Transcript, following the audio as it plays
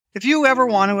If you ever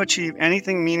want to achieve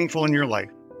anything meaningful in your life,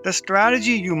 the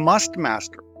strategy you must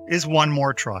master is one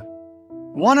more try.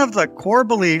 One of the core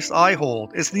beliefs I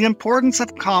hold is the importance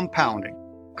of compounding.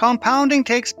 Compounding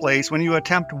takes place when you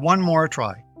attempt one more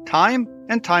try, time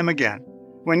and time again.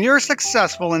 When you're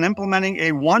successful in implementing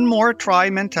a one more try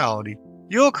mentality,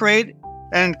 you'll create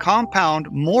and compound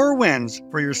more wins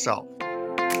for yourself.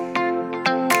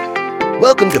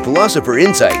 Welcome to Philosopher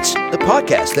Insights, the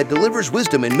podcast that delivers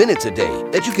wisdom in minutes a day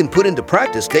that you can put into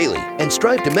practice daily and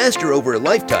strive to master over a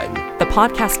lifetime. The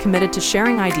podcast committed to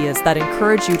sharing ideas that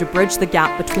encourage you to bridge the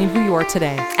gap between who you are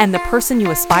today and the person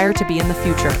you aspire to be in the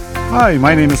future. Hi,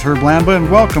 my name is Herb Lamba,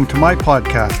 and welcome to my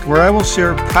podcast, where I will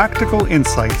share practical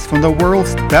insights from the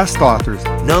world's best authors.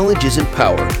 Knowledge isn't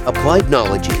power. Applied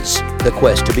knowledge is. The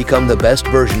quest to become the best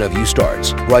version of you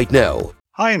starts right now.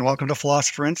 Hi, and welcome to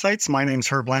Philosopher Insights. My name is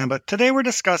Herb Lamba. Today we're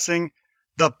discussing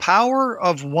The Power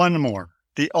of One More,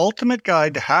 the ultimate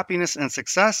guide to happiness and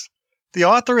success. The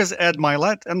author is Ed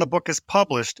Mylett, and the book is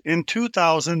published in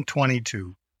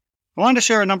 2022. I wanted to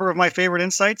share a number of my favorite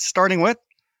insights, starting with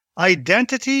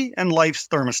Identity and Life's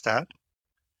Thermostat,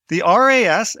 the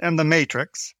RAS and the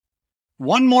Matrix,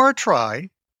 One More Try,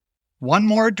 One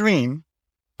More Dream,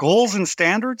 Goals and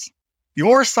Standards,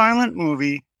 Your Silent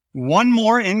Movie, One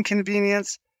More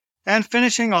Inconvenience, and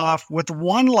finishing off with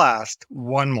one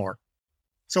more.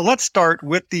 So let's start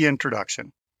with the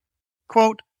introduction.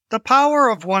 Quote, "The power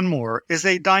of one more is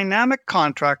a dynamic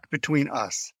contract between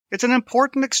us. It's an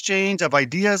important exchange of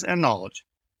ideas and knowledge.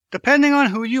 Depending on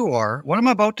who you are, what I'm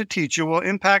about to teach you will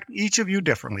impact each of you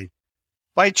differently.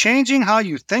 By changing how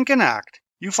you think and act,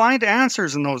 you find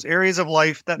answers in those areas of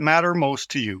life that matter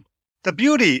most to you. The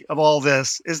beauty of all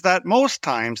this is that most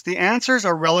times the answers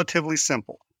are relatively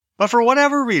simple, but for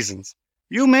whatever reasons,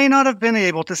 you may not have been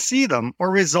able to see them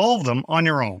or resolve them on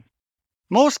your own.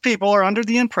 Most people are under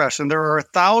the impression there are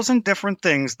 1,000 different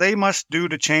things they must do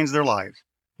to change their lives.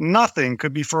 Nothing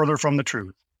could be further from the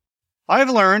truth.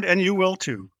 I've learned, and you will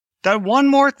too, that one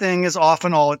more thing is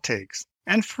often all it takes,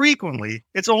 and frequently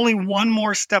it's only one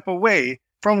more step away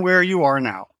from where you are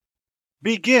now.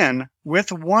 Begin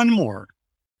with one more.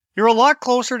 You're a lot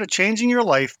closer to changing your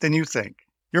life than you think.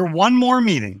 You're one more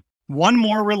meeting, one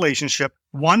more relationship,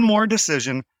 one more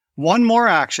decision, one more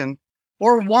action,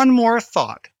 or one more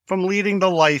thought from leading the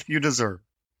life you deserve.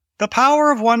 The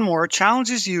power of one more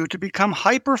challenges you to become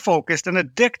hyper-focused and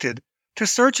addicted to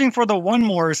searching for the one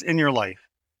mores in your life.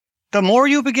 The more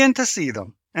you begin to see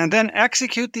them and then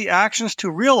execute the actions to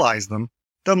realize them,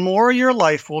 the more your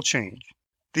life will change.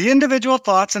 The individual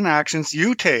thoughts and actions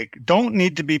you take don't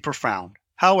need to be profound.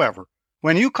 However,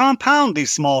 when you compound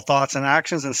these small thoughts and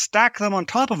actions and stack them on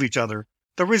top of each other,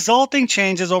 the resulting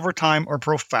changes over time are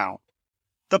profound.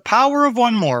 The power of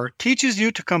one more teaches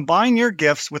you to combine your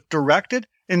gifts with directed,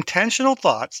 intentional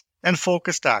thoughts and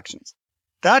focused actions.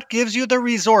 That gives you the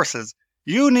resources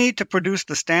you need to produce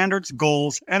the standards,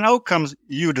 goals, and outcomes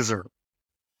you deserve.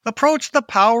 Approach the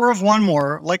power of one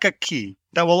more like a key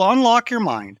that will unlock your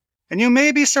mind, and you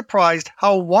may be surprised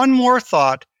how one more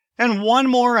thought and one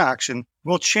more action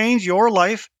will change your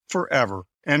life forever."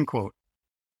 End quote.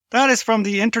 That is from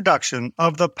the introduction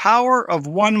of The Power of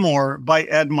One More by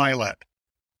Ed Mylett.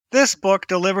 This book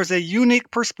delivers a unique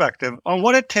perspective on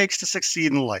what it takes to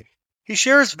succeed in life. He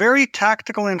shares very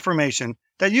tactical information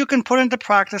that you can put into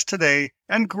practice today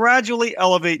and gradually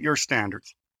elevate your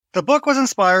standards. The book was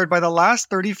inspired by the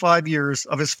last 35 years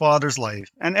of his father's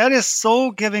life, and Ed is so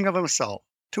giving of himself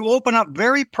to open up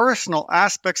very personal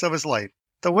aspects of his life,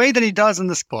 the way that he does in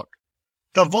this book.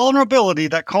 The vulnerability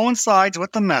that coincides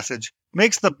with the message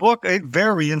makes the book a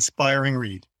very inspiring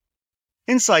read.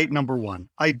 Insight number 1,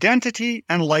 Identity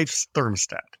and Life's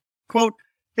Thermostat. Quote,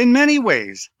 "In many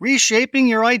ways, reshaping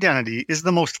your identity is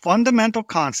the most fundamental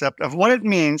concept of what it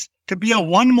means to be a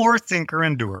one more thinker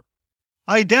and doer.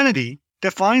 Identity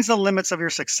defines the limits of your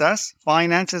success,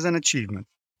 finances, and achievement.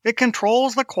 It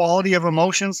controls the quality of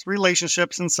emotions,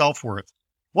 relationships, and self-worth.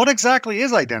 What exactly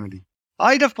is identity?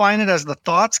 I define it as the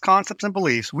thoughts, concepts, and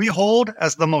beliefs we hold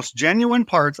as the most genuine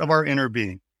parts of our inner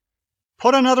being.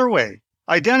 Put another way,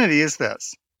 identity is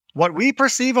this. What we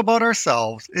perceive about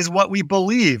ourselves is what we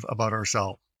believe about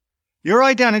ourselves. Your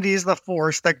identity is the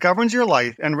force that governs your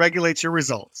life and regulates your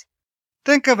results.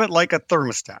 Think of it like a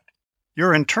thermostat.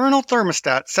 Your internal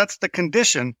thermostat sets the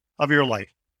condition of your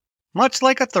life. Much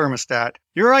like a thermostat,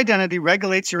 your identity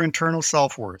regulates your internal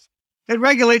self-worth. It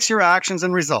regulates your actions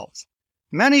and results.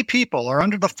 Many people are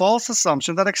under the false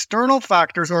assumption that external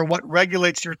factors are what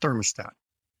regulates your thermostat.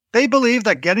 They believe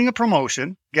that getting a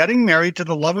promotion, getting married to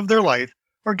the love of their life,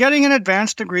 or getting an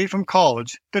advanced degree from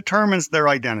college determines their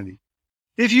identity.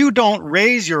 If you don't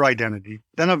raise your identity,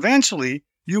 then eventually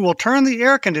you will turn the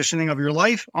air conditioning of your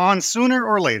life on sooner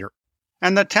or later,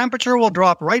 and the temperature will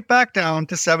drop right back down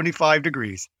to 75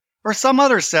 degrees, or some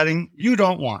other setting you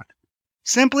don't want,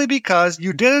 simply because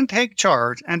you didn't take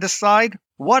charge and decide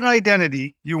what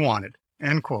identity you wanted.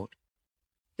 End quote.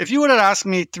 If you would have asked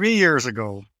me 3 years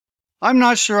ago, I'm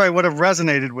not sure I would have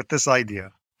resonated with this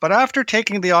idea. But after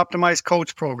taking the Optimized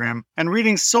Coach program and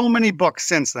reading so many books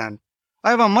since then,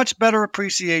 I have a much better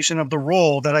appreciation of the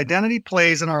role that identity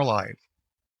plays in our lives.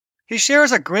 He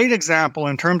shares a great example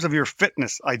in terms of your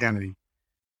fitness identity.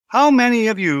 How many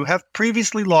of you have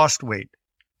previously lost weight?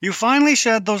 You finally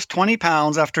shed those 20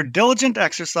 pounds after diligent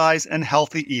exercise and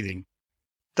healthy eating.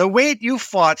 The weight you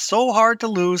fought so hard to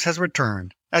lose has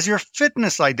returned, as your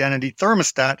fitness identity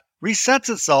thermostat resets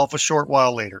itself a short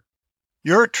while later.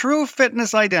 Your true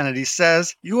fitness identity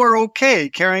says you are okay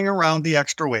carrying around the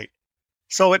extra weight,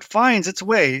 so it finds its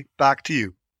way back to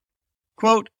you.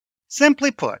 Quote,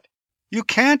 simply put, you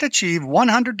can't achieve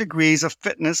 100 degrees of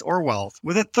fitness or wealth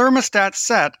with a thermostat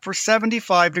set for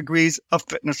 75 degrees of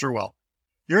fitness or wealth.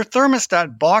 Your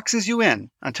thermostat boxes you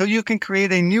in until you can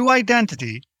create a new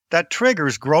identity that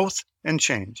triggers growth and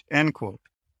change. End quote.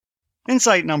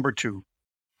 Insight number 2,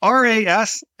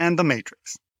 RAS and the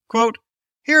Matrix. Quote,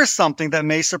 here's something that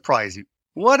may surprise you.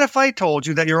 What if I told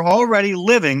you that you're already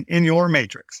living in your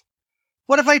matrix?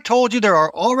 What if I told you there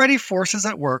are already forces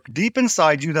at work deep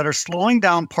inside you that are slowing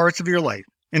down parts of your life,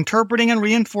 interpreting and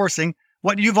reinforcing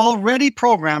what you've already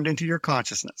programmed into your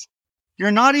consciousness?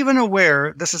 You're not even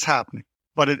aware this is happening,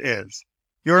 but it is.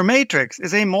 Your matrix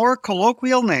is a more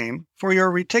colloquial name for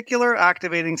your reticular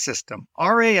activating system,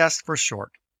 RAS for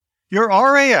short. Your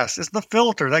RAS is the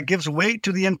filter that gives weight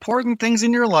to the important things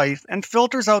in your life and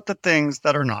filters out the things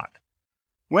that are not.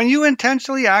 When you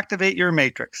intentionally activate your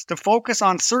matrix to focus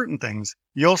on certain things,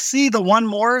 you'll see the one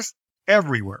mores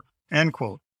everywhere. End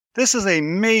quote. This is a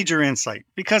major insight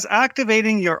because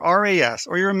activating your RAS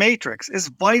or your matrix is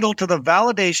vital to the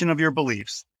validation of your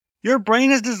beliefs. Your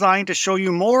brain is designed to show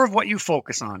you more of what you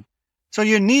focus on, so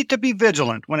you need to be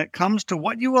vigilant when it comes to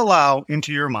what you allow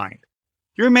into your mind.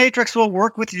 Your matrix will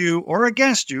work with you or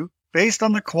against you based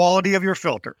on the quality of your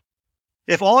filter.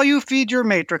 If all you feed your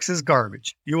matrix is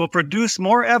garbage, you will produce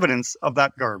more evidence of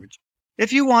that garbage.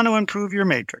 If you want to improve your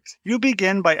matrix, you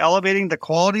begin by elevating the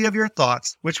quality of your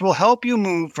thoughts, which will help you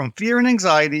move from fear and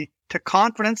anxiety to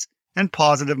confidence and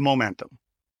positive momentum.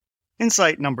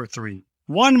 Insight number 3,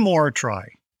 one more try.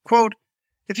 Quote,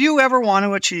 if you ever want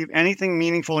to achieve anything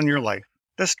meaningful in your life,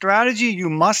 the strategy you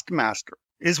must master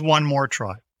is one more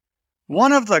try.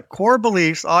 One of the core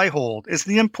beliefs I hold is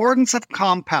the importance of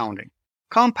compounding.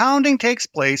 Compounding takes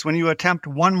place when you attempt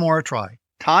one more try,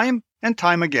 time and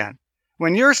time again.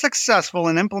 When you're successful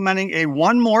in implementing a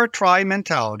one more try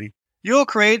mentality, you'll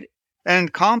create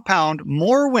and compound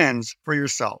more wins for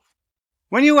yourself.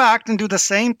 When you act and do the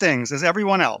same things as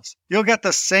everyone else, you'll get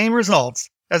the same results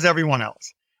as everyone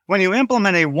else. When you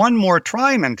implement a one more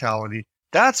try mentality,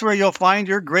 that's where you'll find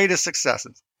your greatest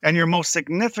successes and your most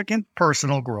significant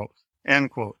personal growth.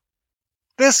 End quote.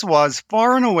 This was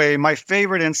far and away my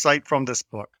favorite insight from this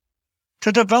book.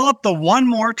 To develop the one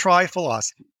more try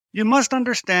philosophy, you must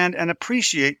understand and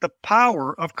appreciate the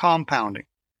power of compounding.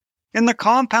 In The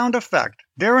Compound Effect,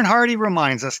 Darren Hardy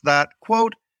reminds us that,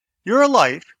 quote, your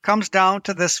life comes down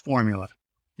to this formula.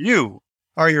 You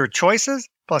are your choices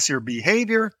plus your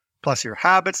behavior plus your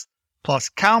habits plus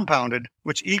compounded,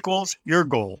 which equals your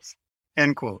goals.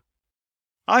 End quote.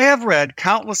 I have read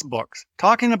countless books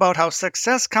talking about how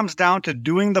success comes down to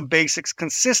doing the basics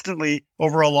consistently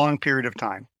over a long period of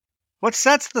time. What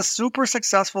sets the super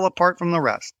successful apart from the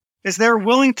rest is they're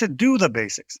willing to do the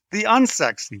basics, the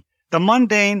unsexy, the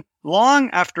mundane, long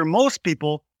after most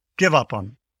people give up on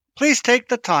them. Please take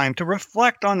the time to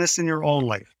reflect on this in your own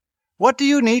life. What do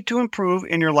you need to improve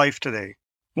in your life today?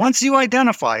 Once you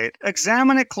identify it,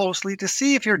 examine it closely to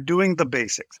see if you're doing the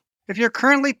basics, if you're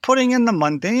currently putting in the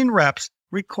mundane reps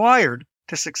required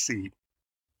to succeed.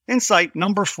 Insight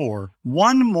number 4,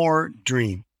 one more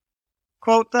dream.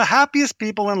 Quote, the happiest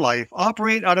people in life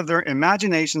operate out of their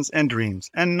imaginations and dreams,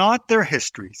 and not their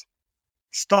histories.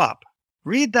 Stop.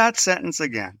 Read that sentence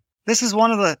again. This is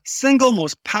one of the single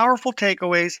most powerful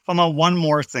takeaways from a one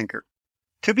more thinker.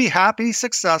 To be happy,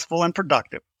 successful, and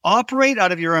productive, operate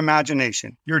out of your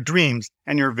imagination, your dreams,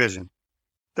 and your vision.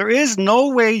 There is no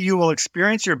way you will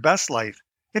experience your best life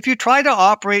if you try to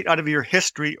operate out of your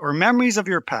history or memories of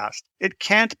your past. It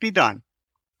can't be done.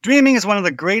 Dreaming is one of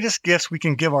the greatest gifts we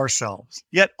can give ourselves,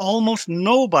 yet almost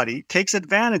nobody takes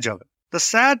advantage of it. The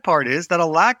sad part is that a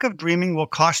lack of dreaming will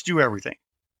cost you everything.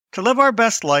 To live our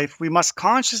best life, we must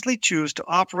consciously choose to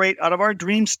operate out of our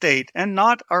dream state and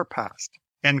not our past.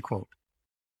 End quote.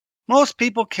 Most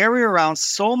people carry around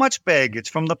so much baggage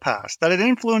from the past that it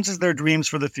influences their dreams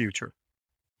for the future.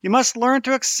 You must learn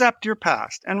to accept your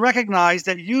past and recognize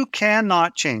that you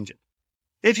cannot change it.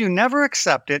 If you never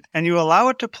accept it and you allow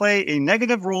it to play a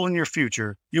negative role in your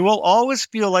future, you will always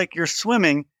feel like you're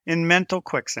swimming in mental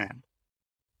quicksand.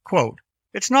 Quote,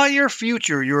 "It's not your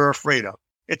future you're afraid of.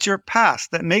 It's your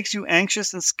past that makes you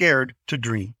anxious and scared to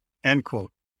dream." End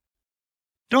quote.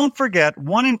 Don't forget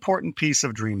one important piece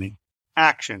of dreaming: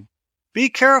 action. Be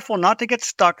careful not to get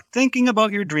stuck thinking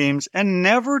about your dreams and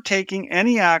never taking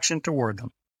any action toward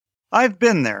them. I've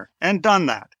been there and done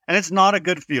that, and it's not a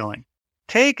good feeling.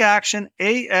 Take action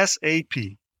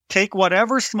ASAP. Take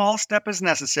whatever small step is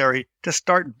necessary to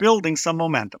start building some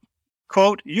momentum.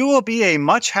 Quote, "You will be a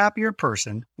much happier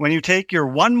person when you take your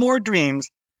one more dreams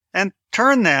and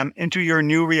turn them into your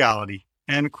new reality."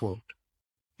 End quote.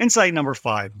 Insight number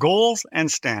 5, goals and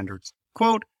standards.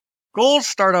 Quote, "Goals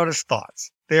start out as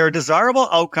thoughts. They are desirable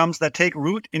outcomes that take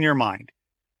root in your mind.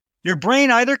 Your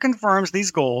brain either confirms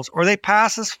these goals or they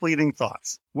pass as fleeting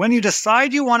thoughts. When you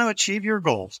decide you want to achieve your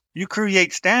goals, you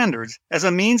create standards as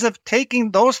a means of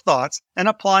taking those thoughts and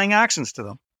applying actions to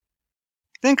them.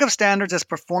 Think of standards as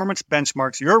performance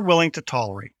benchmarks you're willing to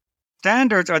tolerate.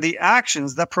 Standards are the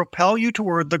actions that propel you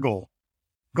toward the goal.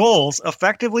 Goals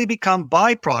effectively become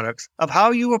byproducts of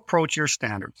how you approach your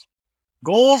standards.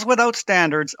 Goals without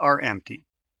standards are empty.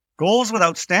 Goals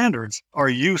without standards are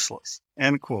useless."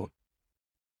 End quote.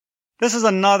 This is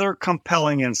another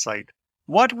compelling insight.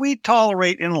 What we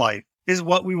tolerate in life is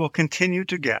what we will continue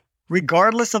to get,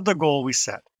 regardless of the goal we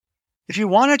set. If you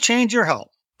want to change your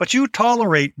health, but you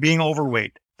tolerate being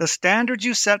overweight, the standards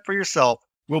you set for yourself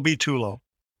will be too low.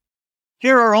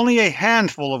 Here are only a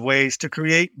handful of ways to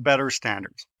create better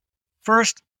standards.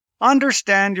 First,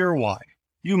 understand your why.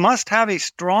 You must have a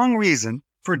strong reason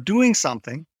for doing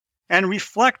something and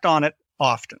reflect on it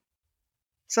often.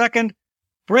 Second,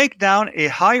 break down a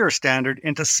higher standard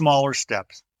into smaller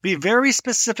steps. Be very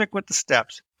specific with the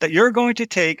steps that you're going to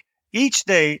take each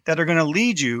day that are going to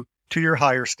lead you to your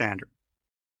higher standard.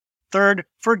 Third,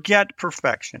 forget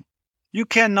perfection. You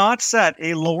cannot set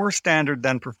a lower standard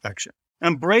than perfection.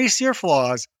 Embrace your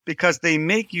flaws because they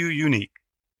make you unique.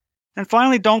 And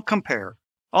finally, don't compare.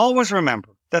 Always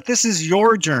remember that this is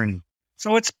your journey,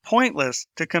 so it's pointless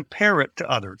to compare it to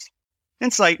others.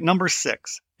 Insight number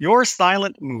 6, your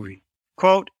silent movie.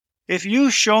 Quote, "If you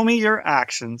show me your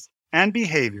actions and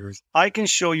behaviors, I can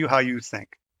show you how you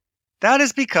think." That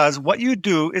is because what you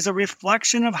do is a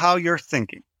reflection of how you're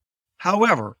thinking.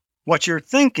 However, what you're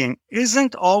thinking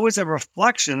isn't always a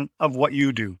reflection of what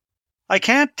you do. I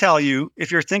can't tell you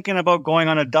if you're thinking about going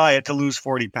on a diet to lose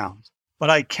 40 pounds, but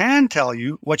I can tell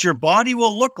you what your body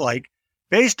will look like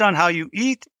based on how you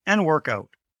eat and work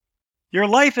out. Your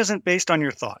life isn't based on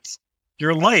your thoughts.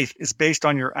 Your life is based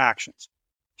on your actions.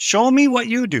 Show me what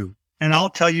you do, and I'll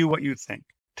tell you what you think.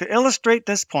 To illustrate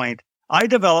this point, I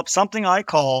developed something I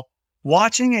call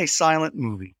watching a silent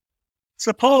movie.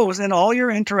 Suppose in all your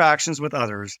interactions with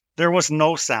others, there was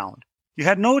no sound. You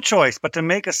had no choice but to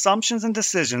make assumptions and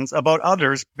decisions about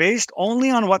others based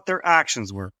only on what their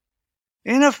actions were.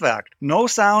 In effect, no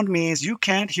sound means you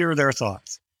can't hear their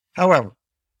thoughts. However,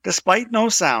 despite no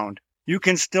sound, you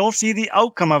can still see the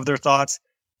outcome of their thoughts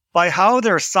by how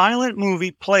their silent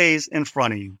movie plays in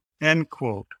front of you. End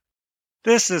quote.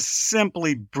 This is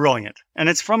simply brilliant, and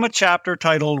it's from a chapter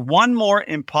titled "One More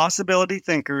Impossibility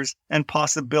Thinkers and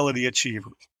Possibility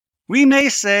Achievers." We may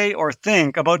say or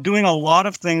think about doing a lot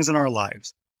of things in our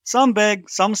lives, some big,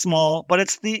 some small, but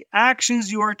it's the actions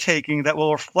you are taking that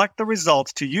will reflect the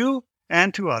results to you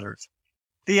and to others.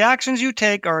 The actions you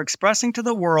take are expressing to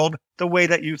the world the way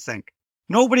that you think.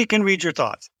 Nobody can read your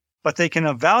thoughts, but they can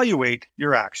evaluate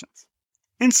your actions.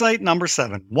 Insight number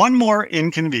 7, one more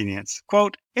inconvenience.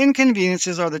 Quote,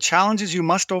 "Inconveniences are the challenges you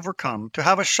must overcome to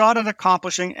have a shot at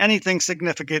accomplishing anything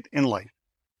significant in life.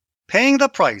 Paying the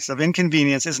price of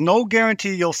inconvenience is no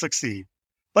guarantee you'll succeed.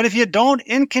 But if you don't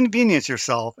inconvenience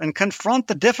yourself and confront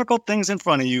the difficult things in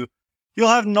front of you, you'll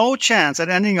have no chance at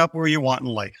ending up where you want in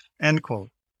life." End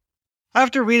quote.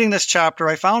 After reading this chapter,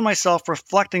 I found myself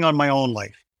reflecting on my own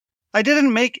life. I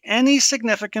didn't make any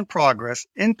significant progress,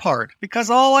 in part because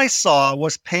all I saw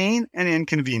was pain and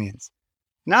inconvenience.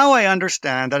 Now I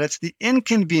understand that it's the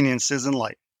inconveniences in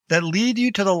life that lead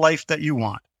you to the life that you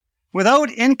want.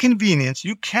 Without inconvenience,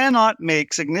 you cannot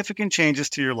make significant changes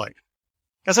to your life.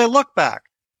 As I look back,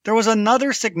 there was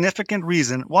another significant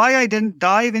reason why I didn't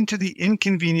dive into the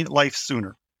inconvenient life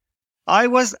sooner. I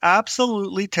was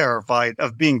absolutely terrified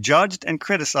of being judged and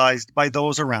criticized by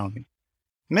those around me.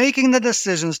 Making the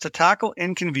decisions to tackle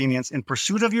inconvenience in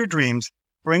pursuit of your dreams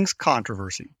brings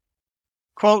controversy.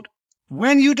 Quote,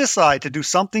 when you decide to do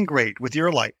something great with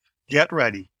your life, get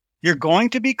ready. You're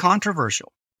going to be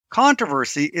controversial.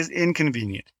 Controversy is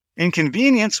inconvenient.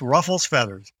 Inconvenience ruffles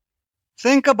feathers.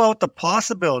 Think about the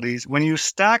possibilities when you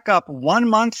stack up 1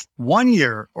 month, 1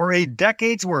 year, or a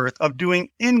decade's worth of doing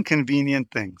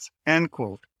inconvenient things. End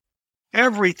quote.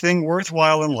 Everything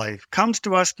worthwhile in life comes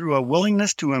to us through a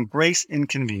willingness to embrace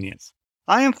inconvenience.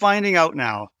 I am finding out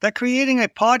now that creating a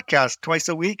podcast twice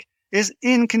a week is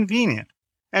inconvenient,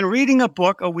 and reading a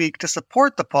book a week to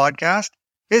support the podcast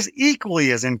is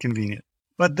equally as inconvenient.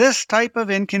 But this type of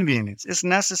inconvenience is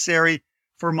necessary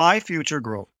for my future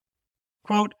growth.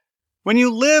 Quote, when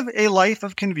you live a life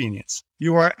of convenience,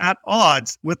 you are at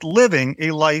odds with living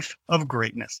a life of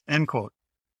greatness. End quote.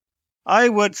 I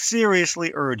would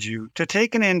seriously urge you to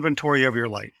take an inventory of your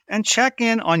life and check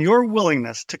in on your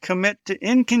willingness to commit to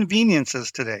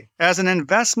inconveniences today as an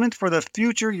investment for the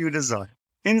future you desire.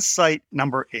 Insight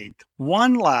number 8.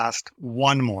 One last,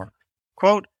 one more.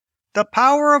 Quote, the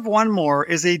power of one more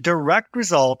is a direct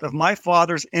result of my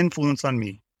father's influence on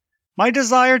me. My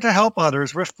desire to help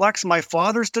others reflects my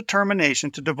father's determination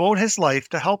to devote his life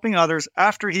to helping others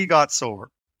after he got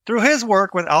sober. Through his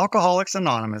work with Alcoholics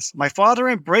Anonymous, my father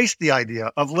embraced the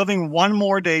idea of living one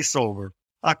more day sober,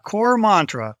 a core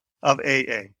mantra of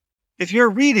AA. If you're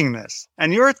reading this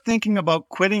and you're thinking about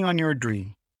quitting on your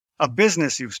dream, a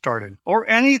business you've started, or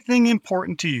anything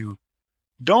important to you,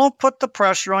 don't put the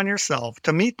pressure on yourself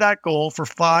to meet that goal for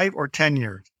 5 or 10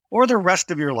 years, or the rest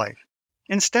of your life.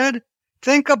 Instead,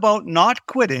 think about not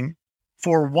quitting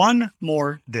for one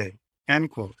more day. End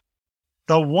quote.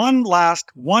 The one last,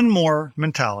 one more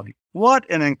mentality. What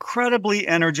an incredibly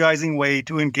energizing way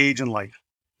to engage in life.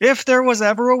 If there was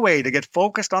ever a way to get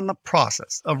focused on the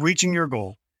process of reaching your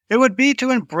goal, it would be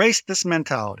to embrace this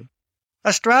mentality.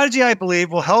 A strategy I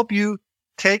believe will help you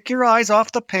take your eyes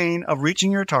off the pain of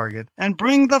reaching your target and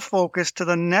bring the focus to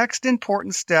the next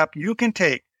important step you can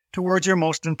take towards your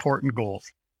most important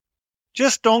goals.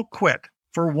 Just don't quit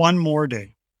for one more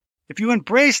day. If you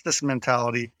embrace this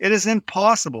mentality, it is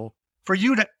impossible for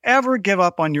you to ever give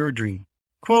up on your dream.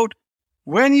 Quote,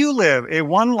 when you live a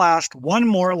one last, one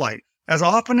more life, as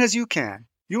often as you can,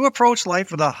 you approach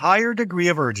life with a higher degree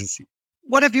of urgency.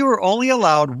 What if you were only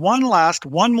allowed one last,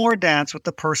 one more dance with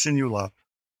the person you love?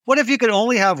 What if you could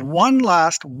only have one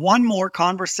last, one more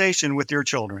conversation with your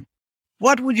children?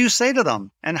 What would you say to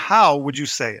them, and how would you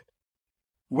say it?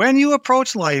 When you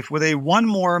approach life with a one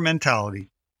more mentality,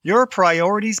 your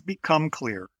priorities become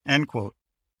clear. End quote.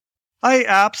 I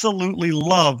absolutely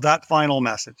love that final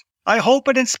message. I hope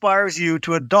it inspires you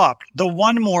to adopt the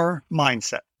one more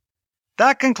mindset.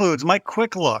 That concludes my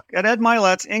quick look at Ed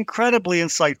Mylett's incredibly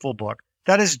insightful book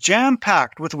that is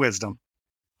jam-packed with wisdom.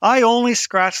 I only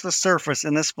scratched the surface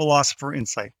in this philosopher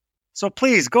insight. So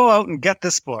please go out and get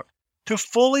this book to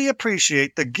fully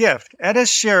appreciate the gift Ed has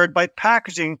shared by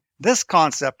packaging this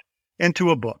concept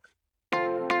into a book.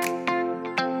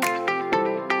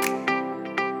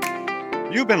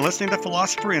 You've been listening to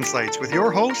Philosopher Insights with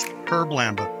your host, Herb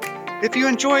Lambert. If you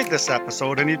enjoyed this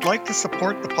episode and you'd like to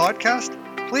support the podcast,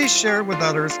 please share it with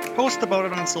others, post about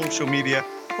it on social media,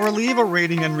 or leave a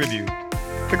rating and review.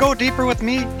 To go deeper with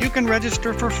me, you can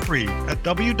register for free at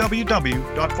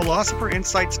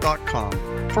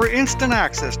www.philosopherinsights.com for instant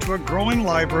access to a growing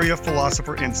library of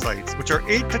Philosopher Insights, which are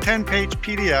 8 to 10 page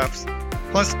PDFs,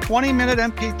 plus 20-minute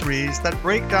MP3s that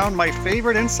break down my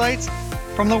favorite insights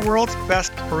from the world's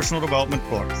best personal development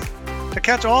books. To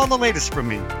catch all the latest from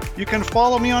me, you can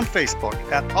follow me on Facebook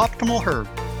at Optimal Herb.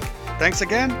 Thanks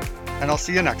again, and I'll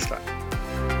see you next time.